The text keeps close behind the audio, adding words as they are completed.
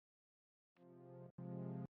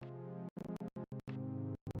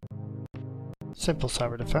Simple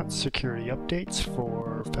Cyber Defense security updates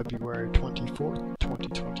for February 24th,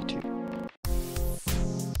 2022.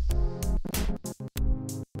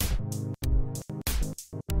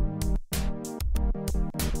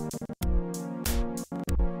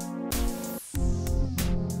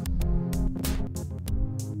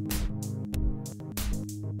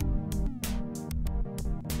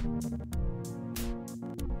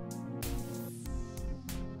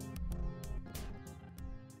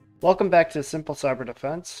 Welcome back to Simple Cyber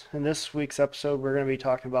Defense. In this week's episode, we're going to be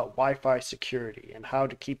talking about Wi-Fi security and how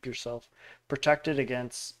to keep yourself protected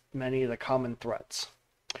against many of the common threats.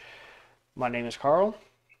 My name is Carl.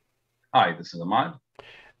 Hi, this is Ahmad.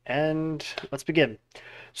 And let's begin.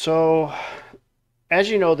 So,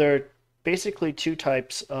 as you know, there are basically two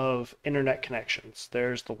types of internet connections.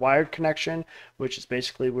 There's the wired connection, which is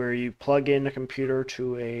basically where you plug in a computer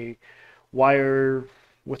to a wire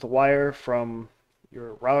with a wire from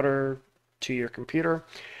your router to your computer.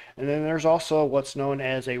 And then there's also what's known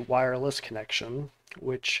as a wireless connection,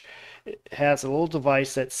 which has a little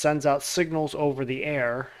device that sends out signals over the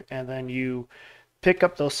air, and then you pick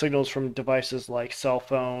up those signals from devices like cell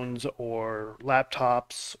phones or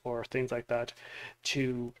laptops or things like that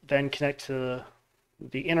to then connect to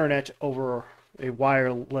the internet over a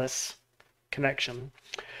wireless connection.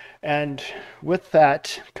 And with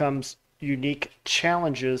that comes unique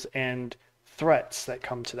challenges and threats that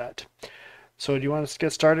come to that. So do you want to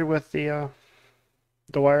get started with the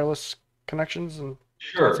wireless connections and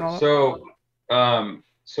threats and Sure. all that?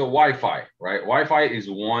 So Wi-Fi, right? Wi-Fi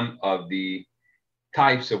is one of the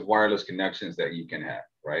types of wireless connections that you can have,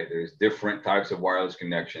 right? There's different types of wireless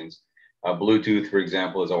connections. Bluetooth, for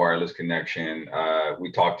example, is a wireless connection.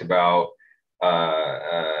 We talked about uh,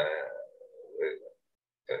 uh,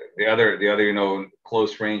 the other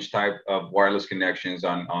close range type of wireless connections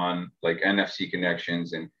on like NFC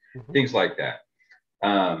connections and Mhm. things like that.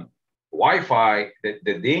 Um, Wi-Fi,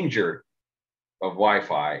 the danger of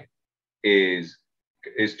Wi-Fi is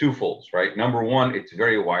twofold, right? Number one, it's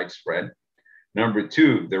very widespread. Number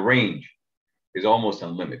two, the range is almost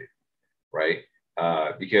unlimited, right?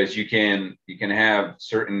 Because you can have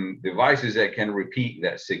certain devices that can repeat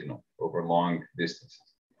that signal over long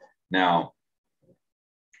distances. Now,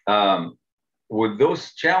 um, with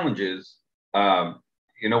those challenges,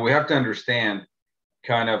 we have to understand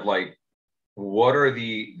kind of like what are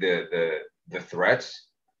the threats,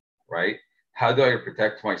 right? How do I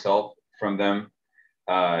protect myself from them?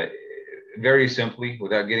 Uh, Very simply,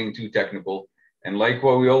 without getting too technical, and like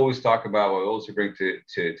what we always talk about, what we also bring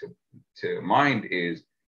to mind is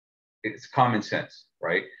it's common sense,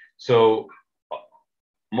 right? So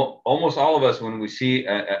almost all of us, when we see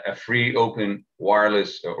a free, open,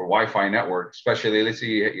 wireless or Wi-Fi network, especially let's say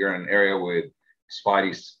you're in an area with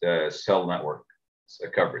spotty cell network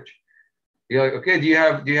coverage, you're like, okay, do you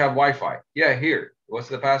have Wi-Fi? Yeah, here. What's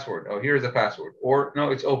the password? Oh, here's the password. Or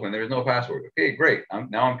no, it's open. There's no password. Okay, great.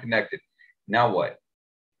 Now I'm connected. Now what?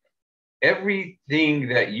 Everything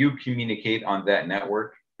that you communicate on that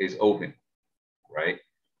network is open, right?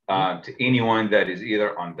 To anyone that is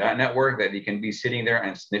either on that network, that you can be sitting there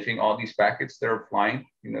and sniffing all these packets that are flying,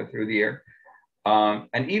 through the air.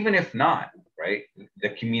 And even if not, right,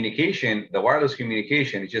 the wireless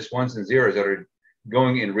communication is just ones and zeros that are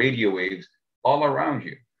going in radio waves all around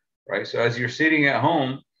you, right? So as you're sitting at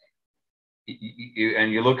home,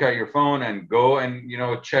 and you look at your phone and go and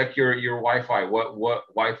check your Wi-Fi, what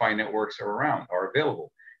Wi-Fi networks are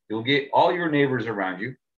available. You'll get all your neighbors around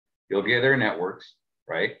you. You'll get their networks,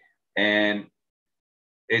 right? And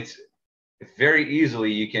it's very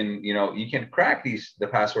easily you can crack the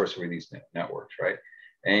passwords for these networks, right?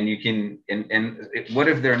 And you can what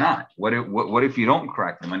if they're not? What if you don't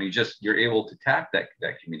crack them and you're able to tap that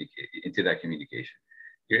communicate into that communication?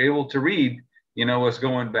 You're able to read what's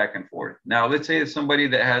going back and forth. Now let's say it's somebody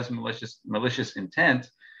that has malicious intent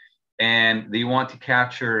and they want to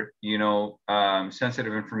capture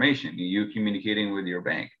sensitive information, you communicating with your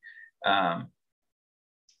bank. Um,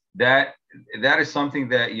 that that is something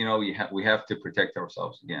that we have to protect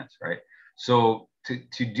ourselves against, right? So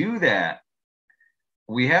to do that,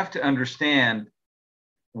 we have to understand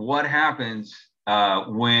what happens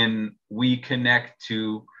when we connect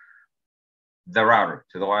to the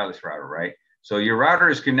wireless router, right? So your router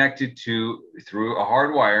is connected through a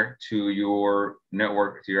hard wire to your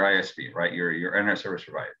network, to your ISP, right? Your internet service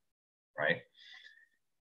provider, right?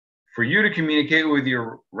 For you to communicate with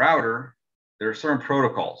your router, there are certain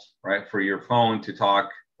protocols, right? For your phone to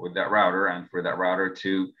talk with that router and for that router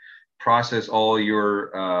to process all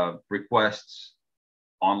your requests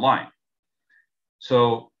online.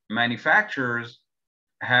 So manufacturers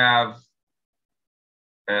have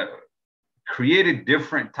created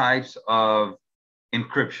different types of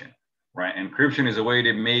encryption, right? Encryption is a way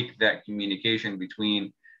to make that communication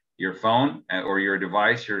between your phone or your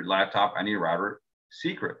device, your laptop, and your router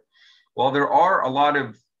secret. Well, there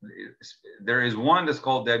is one that's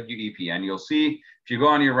called WEP, and you'll see if you go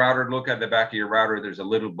on your router, look at the back of your router, there's a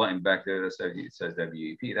little button back there that says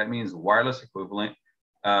WEP. That means wireless equivalent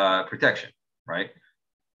protection, right?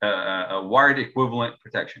 A wired equivalent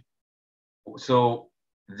protection. So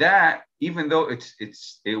that, even though it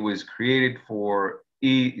was created to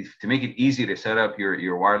make it easy to set up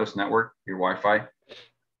your wireless network, your Wi-Fi,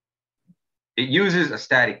 it uses a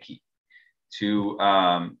static key to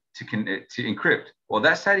encrypt. Well,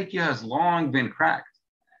 that static key has long been cracked,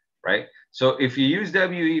 right? So if you use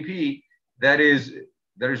WEP, that is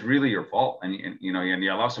really your fault, and you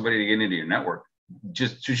allow somebody to get into your network.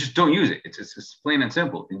 Just don't use it. It's plain and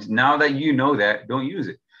simple. Now that you know that, don't use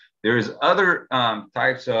it. There's other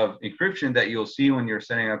types of encryption that you'll see when you're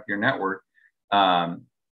setting up your network, and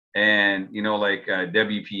like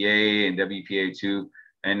WPA and WPA2.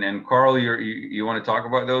 And Carl, you want to talk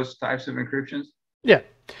about those types of encryptions? Yeah.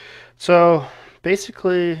 So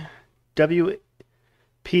basically, WPA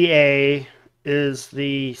is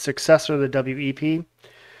the successor of the WEP.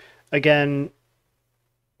 Again,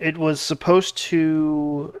 it was supposed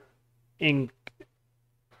to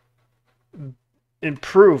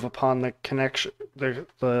improve upon the connection,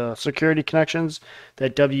 the security connections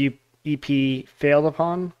that WEP failed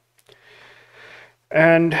upon.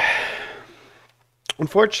 And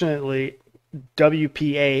unfortunately,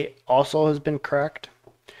 WPA also has been cracked.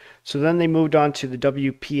 So then they moved on to the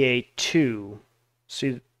WPA2,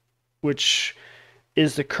 which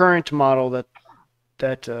is the current model that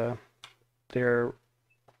they're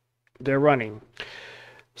running.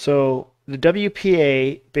 So the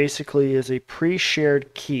WPA basically is a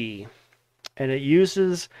pre-shared key, and it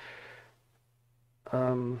uses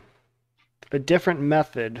a different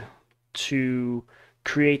method to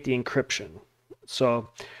create the encryption. So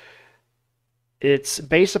it's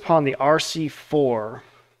based upon the RC4,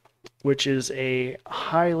 which is a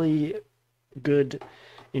highly good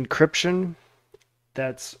encryption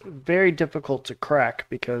that's very difficult to crack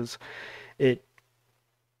because it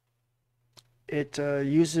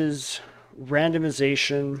uses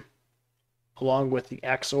randomization along with the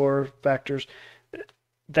XOR factors.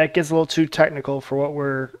 That gets a little too technical for what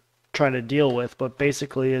we're trying to deal with, but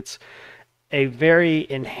basically it's a very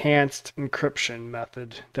enhanced encryption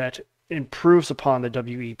method that improves upon the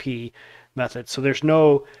WEP method. So there's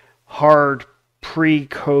no hard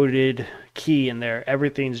pre-coded key in there.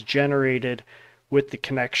 Everything's generated with the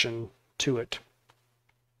connection to it.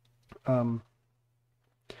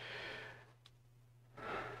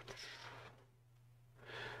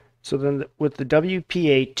 So then with the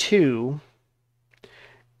WPA2,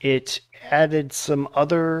 it added some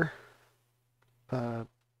other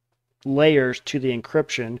layers to the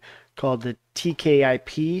encryption called the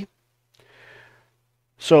TKIP.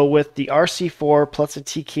 So with the RC4 plus the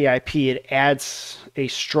TKIP, it adds a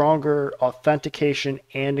stronger authentication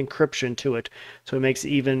and encryption to it. So it makes it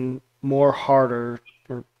even more harder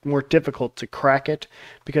or more difficult to crack it,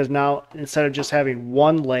 because now instead of just having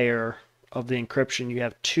one layer of the encryption, you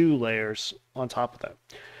have two layers on top of that.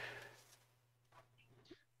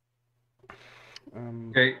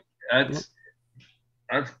 Okay, that's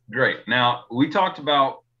great. Now, we talked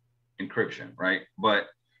about encryption, right? But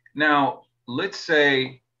now let's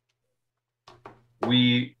say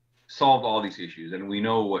we solved all these issues and we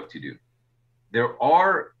know what to do. There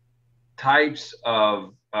are types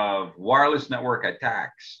of wireless network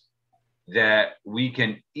attacks that we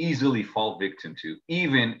can easily fall victim to,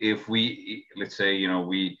 even if let's say,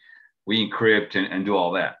 we encrypt and do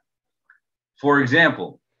all that. For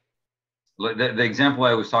example, the example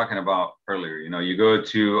I was talking about earlier, you go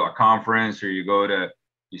to a conference, or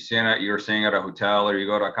you're staying at a hotel, or you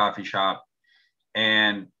go to a coffee shop,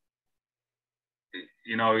 and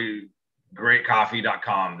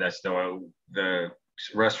greatcoffee.com, that's the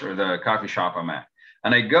restaurant, the coffee shop I'm at.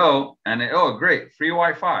 And I go and oh, great, free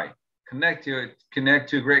Wi-Fi. Connect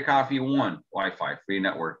to Great Coffee One Wi-Fi, free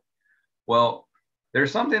network. Well,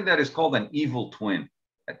 there's something that is called an evil twin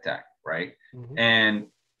attack, right? Mm-hmm. And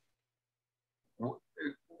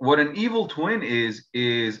what an evil twin is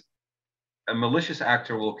a malicious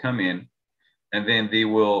actor will come in, and then they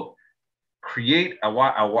will create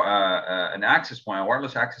an access point, a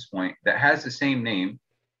wireless access point that has the same name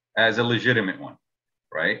as a legitimate one,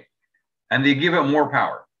 right? And they give it more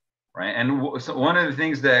power, right? And so one of the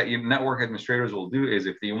things that network administrators will do is,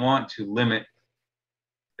 if they want to limit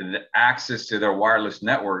the access to their wireless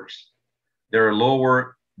networks, they'll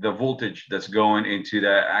lower the voltage that's going into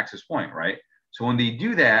that access point, right? So when they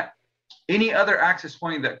do that, any other access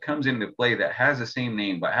point that comes into play that has the same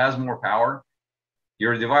name but has more power,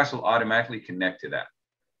 your device will automatically connect to that.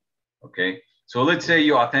 Okay. So let's say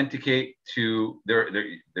you authenticate to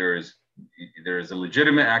there's a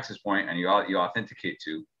legitimate access point and you authenticate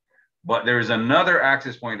to, but there's another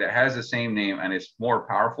access point that has the same name and it's more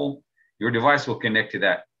powerful. Your device will connect to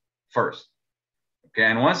that first. Okay.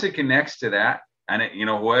 And once it connects to that, and it,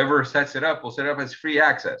 whoever sets it up will set it up as free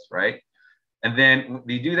access, right? And then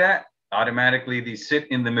they do that automatically. They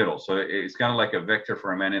sit in the middle, so it's kind of like a vector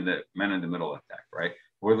for a man in the middle attack, right?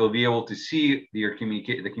 Where they'll be able to see the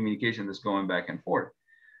communication that's going back and forth.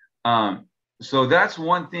 So that's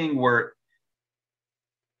one thing where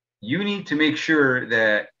you need to make sure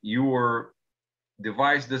that your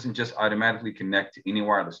device doesn't just automatically connect to any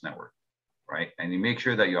wireless network, right? And you make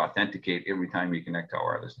sure that you authenticate every time you connect to a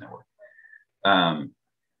wireless network.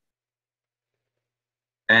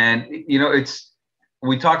 And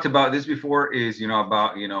we talked about this before, is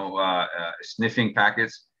about sniffing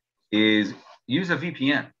packets, is use a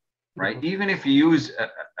VPN, right? Mm-hmm. Even if you use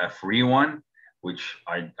a free one, which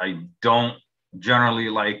I don't generally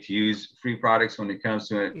like to use free products when it comes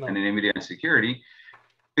to anonymity and security,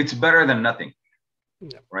 it's better than nothing.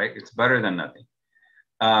 Yeah. Right? It's better than nothing.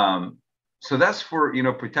 So that's for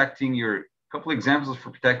protecting your couple examples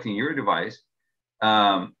for protecting your device.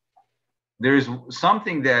 There's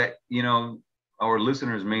something that our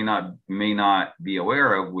listeners may not be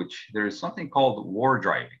aware of, which there's something called war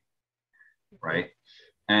driving, right?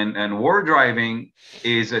 And war driving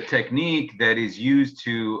is a technique that is used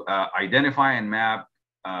to identify and map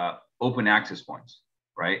open access points,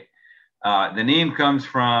 right? The name comes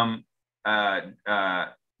from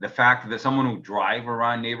the fact that someone would drive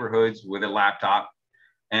around neighborhoods with a laptop,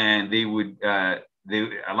 and they would a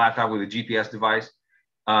laptop with a GPS device.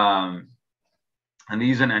 And they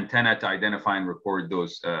use an antenna to identify and record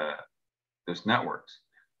those networks.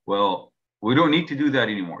 Well, we don't need to do that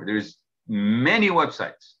anymore. There's many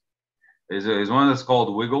websites. There's one that's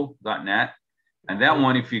called wiggle.net. And that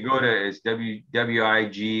one, if you go to, it's wigle.net.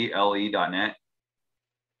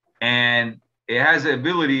 And it has the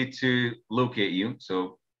ability to locate you.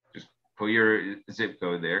 So just put your zip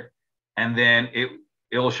code there. And then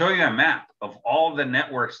it'll show you a map of all the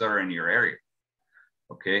networks that are in your area.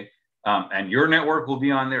 Okay. And your network will be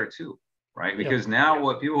on there too, right? Because now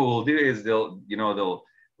what people will do is they'll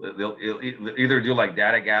either do like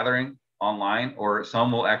data gathering online, or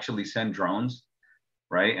some will actually send drones,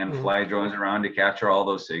 right? And fly drones around to capture all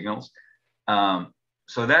those signals.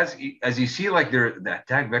 So that's, as you see, like the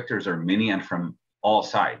attack vectors are many and from all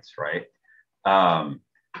sides, right?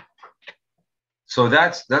 So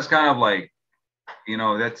that's kind of like,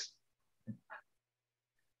 that's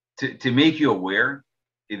to make you aware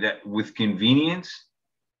that with convenience,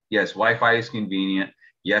 yes, Wi-Fi is convenient.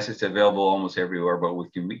 Yes, it's available almost everywhere, but with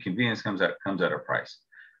convenience comes at a price.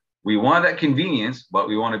 We want that convenience, but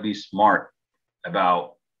we want to be smart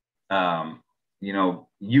about,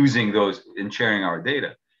 using those and sharing our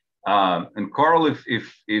data. And Carl, if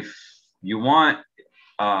you want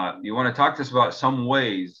to talk to us about some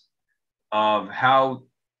ways of how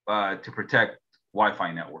to protect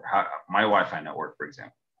Wi-Fi network, my Wi-Fi network, for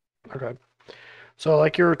example. Okay. So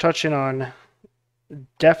like you were touching on,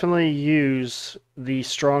 definitely use the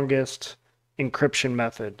strongest encryption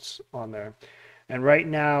methods on there. And right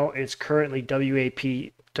now it's currently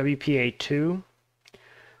WPA2,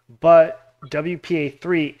 but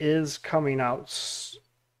WPA3 is coming out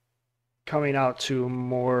to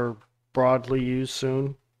more broadly used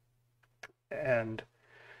soon. And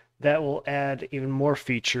that will add even more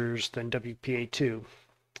features than WPA2.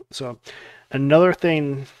 So another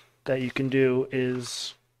thing that you can do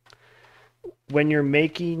is when you're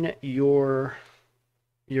making your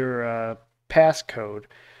passcode,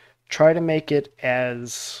 try to make it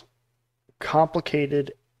as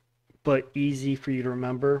complicated but easy for you to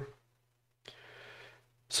remember.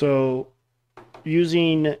 So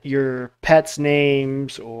using your pet's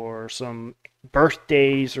names or some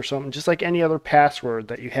birthdays or something, just like any other password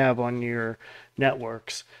that you have on your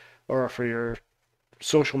networks or for your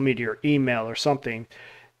social media or email or something.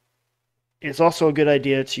 It's also a good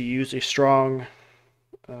idea to use a strong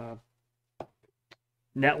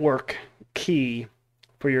network key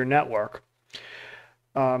for your network.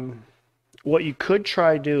 What you could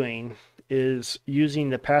try doing is using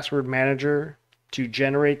the password manager to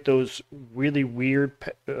generate those really weird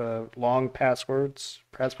long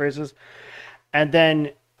passphrases, and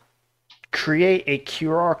then create a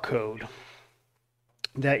QR code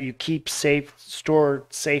that you keep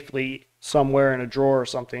stored safely somewhere in a drawer or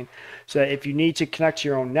something, so that if you need to connect to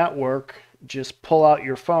your own network, just pull out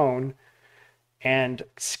your phone and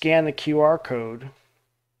scan the QR code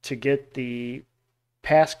to get the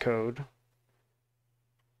passcode,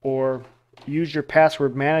 or use your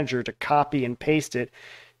password manager to copy and paste it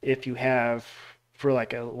if you have for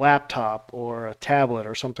like a laptop or a tablet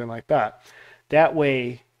or something like that. That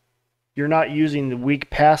way, you're not using the weak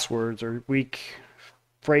passwords or weak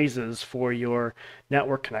phrases for your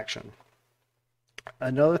network connection.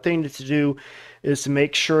 Another thing to do is to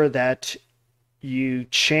make sure that you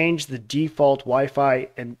change the default Wi-Fi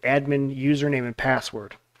and admin username and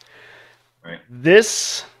password. Right.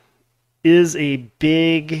 This is a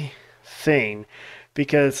big thing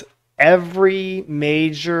because every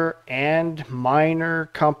major and minor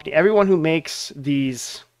company, everyone who makes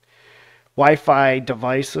these Wi-Fi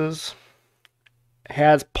devices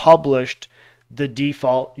has published the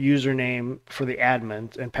default username for the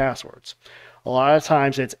admins and passwords. A lot of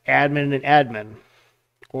times it's admin and admin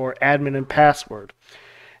or admin and password.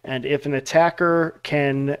 And if an attacker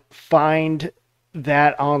can find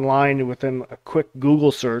that online within a quick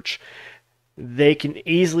Google search, they can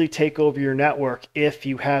easily take over your network if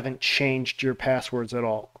you haven't changed your passwords at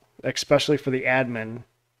all, especially for the admin.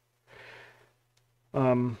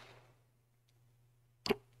 Um,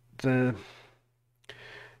 the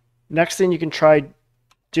next thing you can try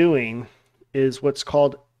doing is what's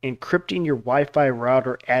called encrypting your Wi-Fi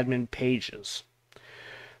router admin pages.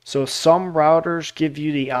 So some routers give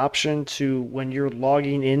you the option to, when you're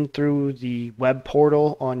logging in through the web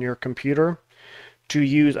portal on your computer, to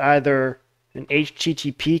use either an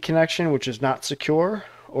HTTP connection, which is not secure,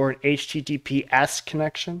 or an HTTPS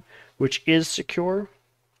connection, which is secure.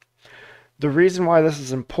 The reason why this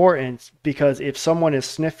is important is because if someone is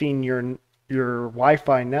sniffing your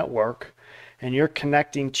Wi-Fi network and you're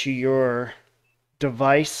connecting to your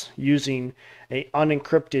device using a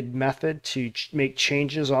unencrypted method to make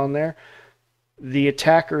changes on there, the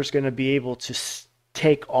attacker is going to be able to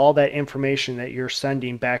take all that information that you're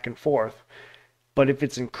sending back and forth. But if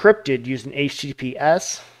it's encrypted using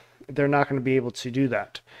HTTPS, they're not going to be able to do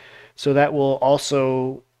that. So that will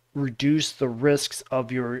also reduce the risks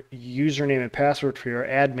of your username and password for your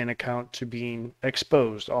admin account to being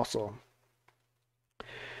exposed also.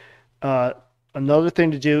 Another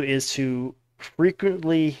thing to do is to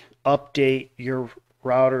frequently update your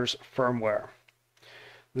router's firmware.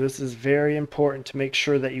 This is very important to make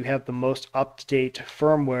sure that you have the most up-to-date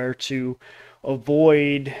firmware to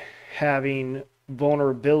avoid having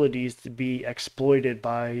vulnerabilities to be exploited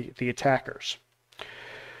by the attackers.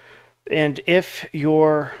 And if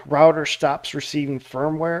your router stops receiving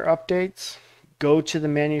firmware updates, go to the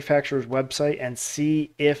manufacturer's website and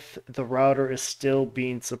see if the router is still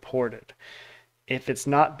being supported. If it's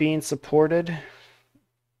not being supported,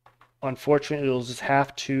 unfortunately, you'll just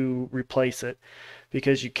have to replace it,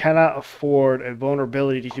 because you cannot afford a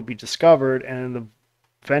vulnerability to be discovered and the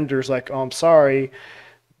vendor's like, oh, I'm sorry,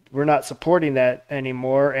 we're not supporting that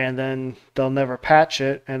anymore, and then they'll never patch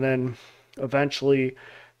it, and then eventually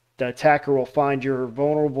the attacker will find your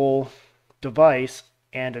vulnerable device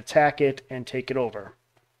and attack it and take it over.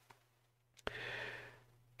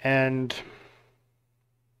 And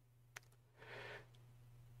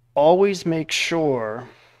always make sure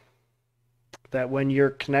that when you're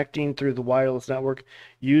connecting through the wireless network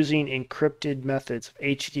using encrypted methods of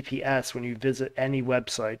HTTPS when you visit any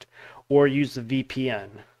website, or use the VPN.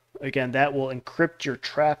 Again, that will encrypt your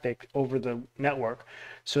traffic over the network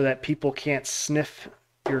so that people can't sniff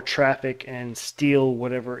your traffic and steal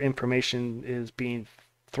whatever information is being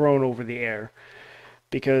thrown over the air.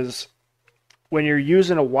 Because when you're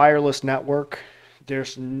using a wireless network,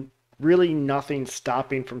 there's really nothing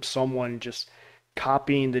stopping from someone just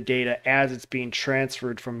copying the data as it's being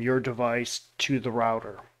transferred from your device to the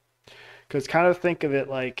router. Because kind of think of it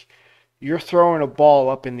like you're throwing a ball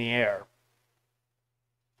up in the air.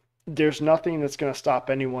 There's nothing that's going to stop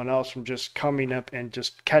anyone else from just coming up and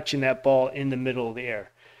just catching that ball in the middle of the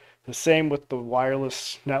air. The same with the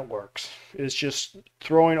wireless networks. It's just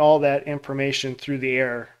throwing all that information through the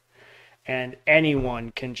air, and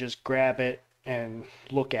anyone can just grab it and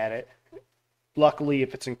look at it. Luckily,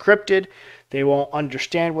 if it's encrypted, they won't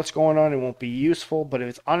understand what's going on. It won't be useful. But if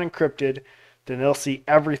it's unencrypted, then they'll see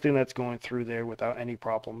everything that's going through there without any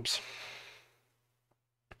problems.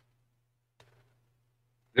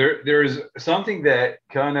 There's something that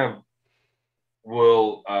kind of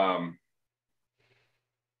will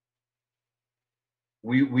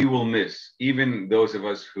we will miss, even those of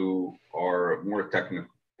us who are more technical,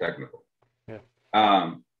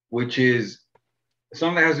 Yeah. which is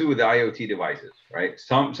something that has to do with IoT devices, right?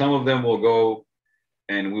 Some of them will go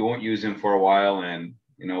and we won't use them for a while, and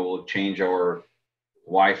we'll change our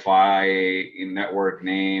Wi-Fi network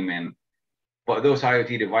name, and but those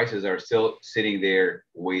IoT devices are still sitting there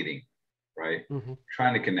waiting, right? Hmm.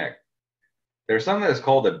 Trying to connect. There's something that's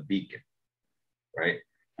called a beacon, right?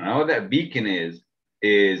 And what that beacon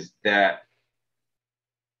is that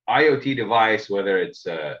IoT device, whether it's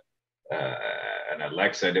an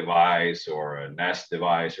Alexa device or a Nest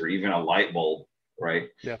device or even a light bulb, right?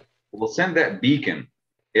 Yeah. We'll send that beacon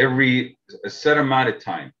every a set amount of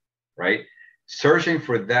time, right? Searching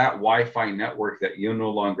for that Wi-Fi network that you no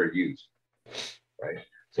longer use, right?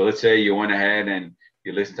 So let's say you went ahead and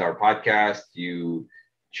you listened to our podcast, you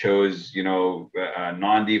chose, a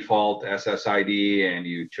non-default SSID, and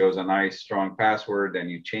you chose a nice strong password, and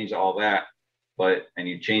you changed all that, and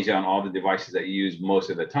you changed it on all the devices that you use most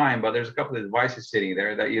of the time, but there's a couple of devices sitting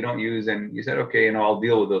there that you don't use, and you said, okay, I'll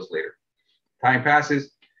deal with those later. Time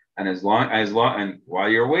passes, and and while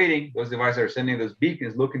you're waiting, those devices are sending those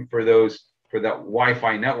beacons looking for that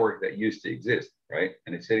Wi-Fi network that used to exist, right?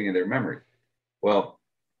 And it's sitting in their memory. Well,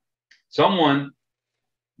 someone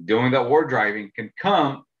doing that war driving can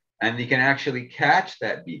come and they can actually catch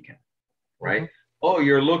that beacon, Hmm. right? Oh,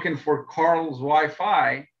 you're looking for Carl's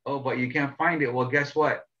Wi-Fi. Oh, but you can't find it. Well, guess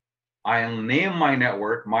what? I'll name my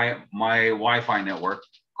network, my Wi-Fi network,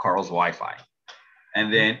 Carl's Wi-Fi. And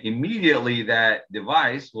Hmm. then immediately that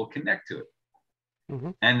device will connect to it.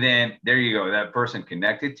 Hmm. And then there you go. That person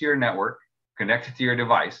connected to your network, connected to your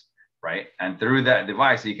device, right? And through that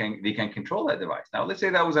device, they can control that device. Now, let's say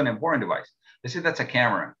that was an important device. Let's say that's a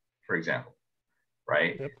camera, for example,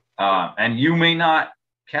 right? Yep. And you may not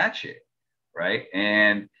catch it, right?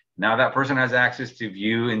 And now that person has access to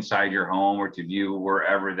view inside your home or to view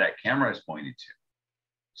wherever that camera is pointed to.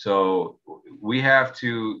 So we have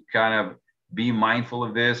to kind of be mindful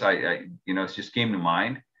of this. It just came to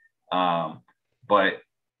mind. But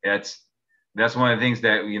that's one of the things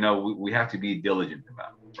that we have to be diligent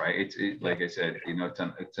about, right? Yeah. Like I said,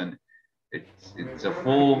 it's a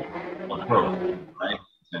full approach, right?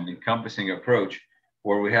 It's an encompassing approach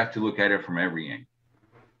where we have to look at it from every angle.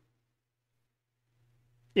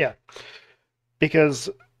 Yeah. Because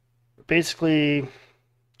basically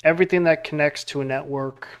everything that connects to a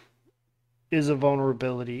network is a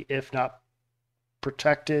vulnerability if not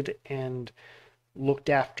protected and looked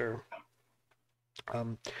after.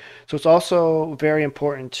 Um, so it's also very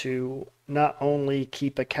important to not only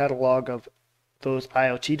keep a catalog of those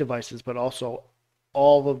IoT devices, but also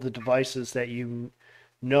all of the devices that you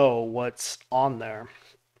know what's on there.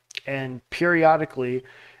 And periodically,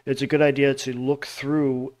 it's a good idea to look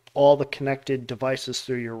through all the connected devices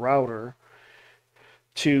through your router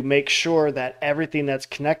to make sure that everything that's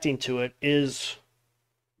connecting to it is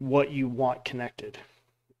what you want connected.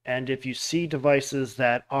 And if you see devices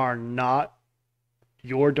that are not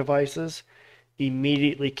your devices,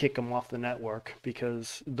 immediately kick them off the network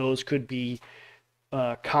because those could be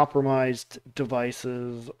compromised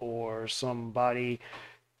devices or somebody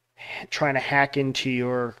trying to hack into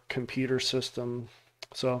your computer system.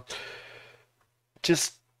 So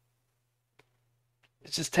just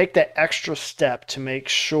just take that extra step to make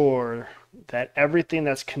sure that everything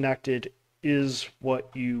that's connected is what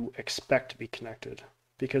you expect to be connected.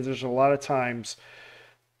 Because there's a lot of times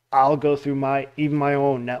I'll go through my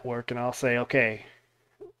own network and I'll say, okay,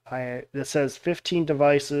 it says 15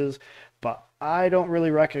 devices, but I don't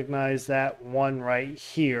really recognize that one right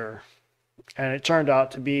here. And it turned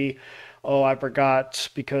out to be, oh, I forgot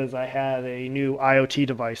because I had a new IoT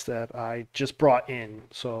device that I just brought in.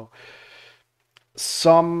 So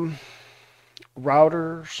some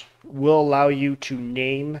routers will allow you to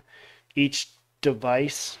name each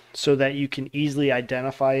device so that you can easily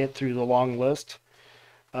identify it through the long list.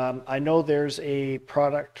 I know there's a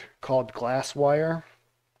product called Glasswire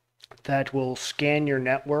that will scan your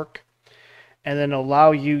network and then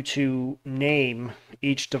allow you to name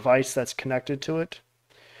each device that's connected to it.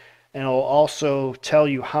 And it'll also tell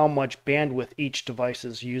you how much bandwidth each device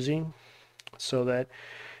is using so that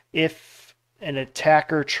if an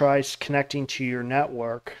attacker tries connecting to your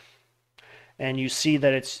network and you see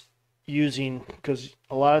that it's using, because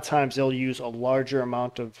a lot of times they'll use a larger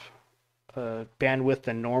amount of bandwidth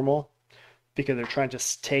than normal because they're trying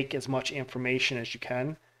to take as much information as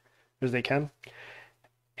they can.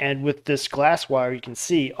 And with this glass wire, you can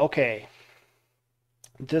see, okay,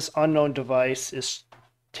 this unknown device is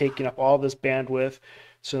taking up all this bandwidth.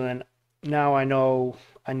 So then now I know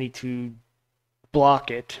I need to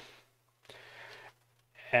block it.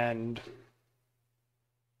 And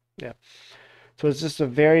yeah, so it's just a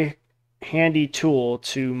very handy tool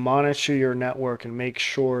to monitor your network and make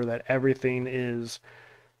sure that everything is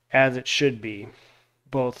as it should be.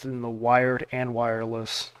 both in the wired and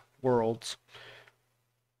wireless worlds.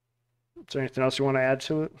 Is there anything else you want to add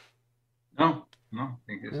to it? No, I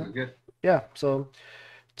think this Yeah. is good. Yeah. So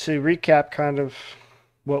to recap kind of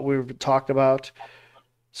what we've talked about.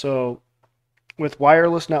 So with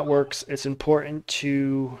wireless networks, it's important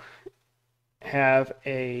to have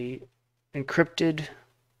a encrypted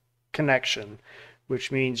connection,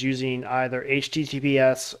 which means using either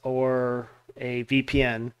HTTPS or a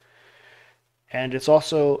VPN. And it's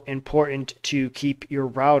also important to keep your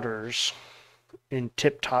routers in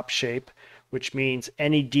tip-top shape, which means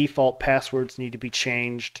any default passwords need to be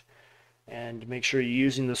changed. And make sure you're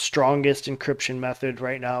using the strongest encryption method.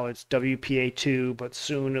 Right now it's WPA2, but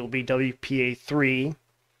soon it'll be WPA3.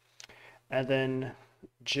 And then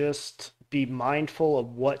just be mindful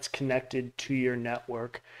of what's connected to your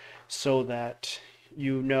network so that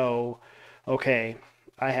you know, okay,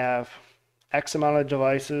 I have X amount of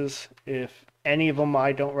devices. If any of them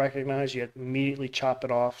I don't recognize, you immediately chop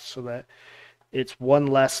it off so that it's one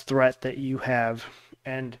less threat that you have.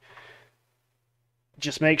 And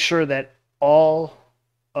just make sure that all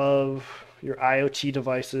of your IoT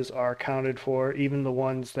devices are accounted for, even the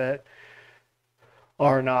ones that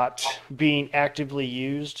are not being actively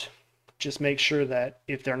used. Just make sure that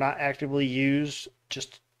if they're not actively used,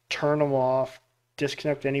 just turn them off,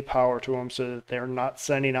 disconnect any power to them so that they're not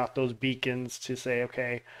sending out those beacons to say,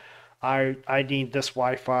 okay, I need this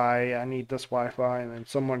Wi-Fi, I need this Wi-Fi, and then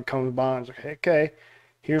someone comes by and is like, okay,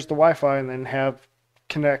 here's the Wi-Fi, and then have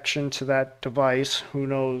connection to that device. Who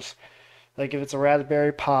knows? Like if it's a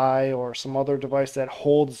Raspberry Pi or some other device that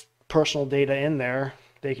holds personal data in there,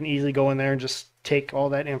 they can easily go in there and just take all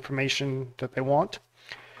that information that they want.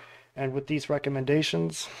 And with these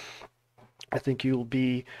recommendations, I think you'll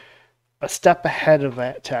be a step ahead of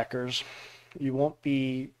attackers. You won't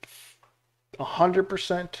be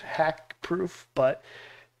 100% hack proof, but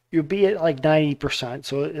you'll be at like 90%.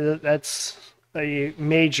 So that's a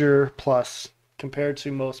major plus compared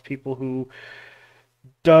to most people who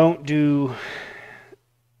don't do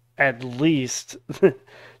at least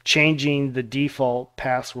changing the default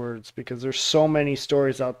passwords, because there's so many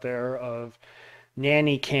stories out there of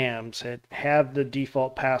nanny cams that have the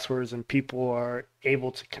default passwords and people are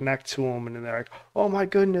able to connect to them and they're like, oh my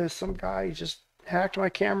goodness, some guy just hacked my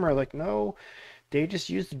camera. Like, no, they just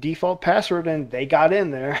used the default password and they got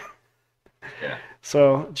in there. Yeah.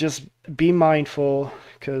 So just be mindful,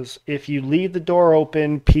 because if you leave the door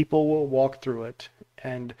open, people will walk through it.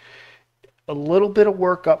 And a little bit of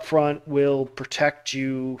work up front will protect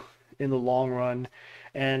you in the long run.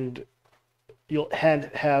 And you'll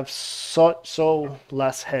have so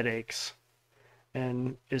less headaches.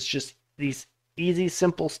 And it's just these easy,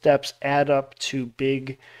 simple steps add up to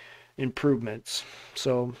big improvements.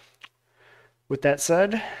 So, with that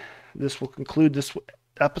said, this will conclude this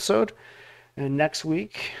episode. And next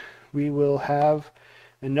week, we will have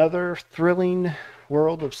another thrilling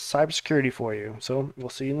world of cybersecurity for you. So, we'll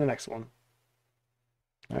see you in the next one.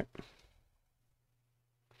 All right.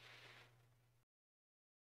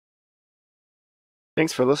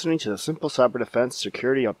 Thanks for listening to the Simple Cyber Defense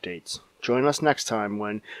Security Updates. Join us next time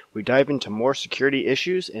when we dive into more security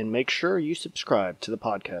issues, and make sure you subscribe to the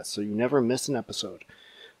podcast so you never miss an episode.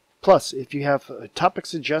 Plus, if you have a topic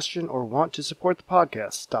suggestion or want to support the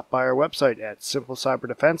podcast, stop by our website at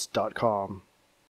simplecyberdefense.com.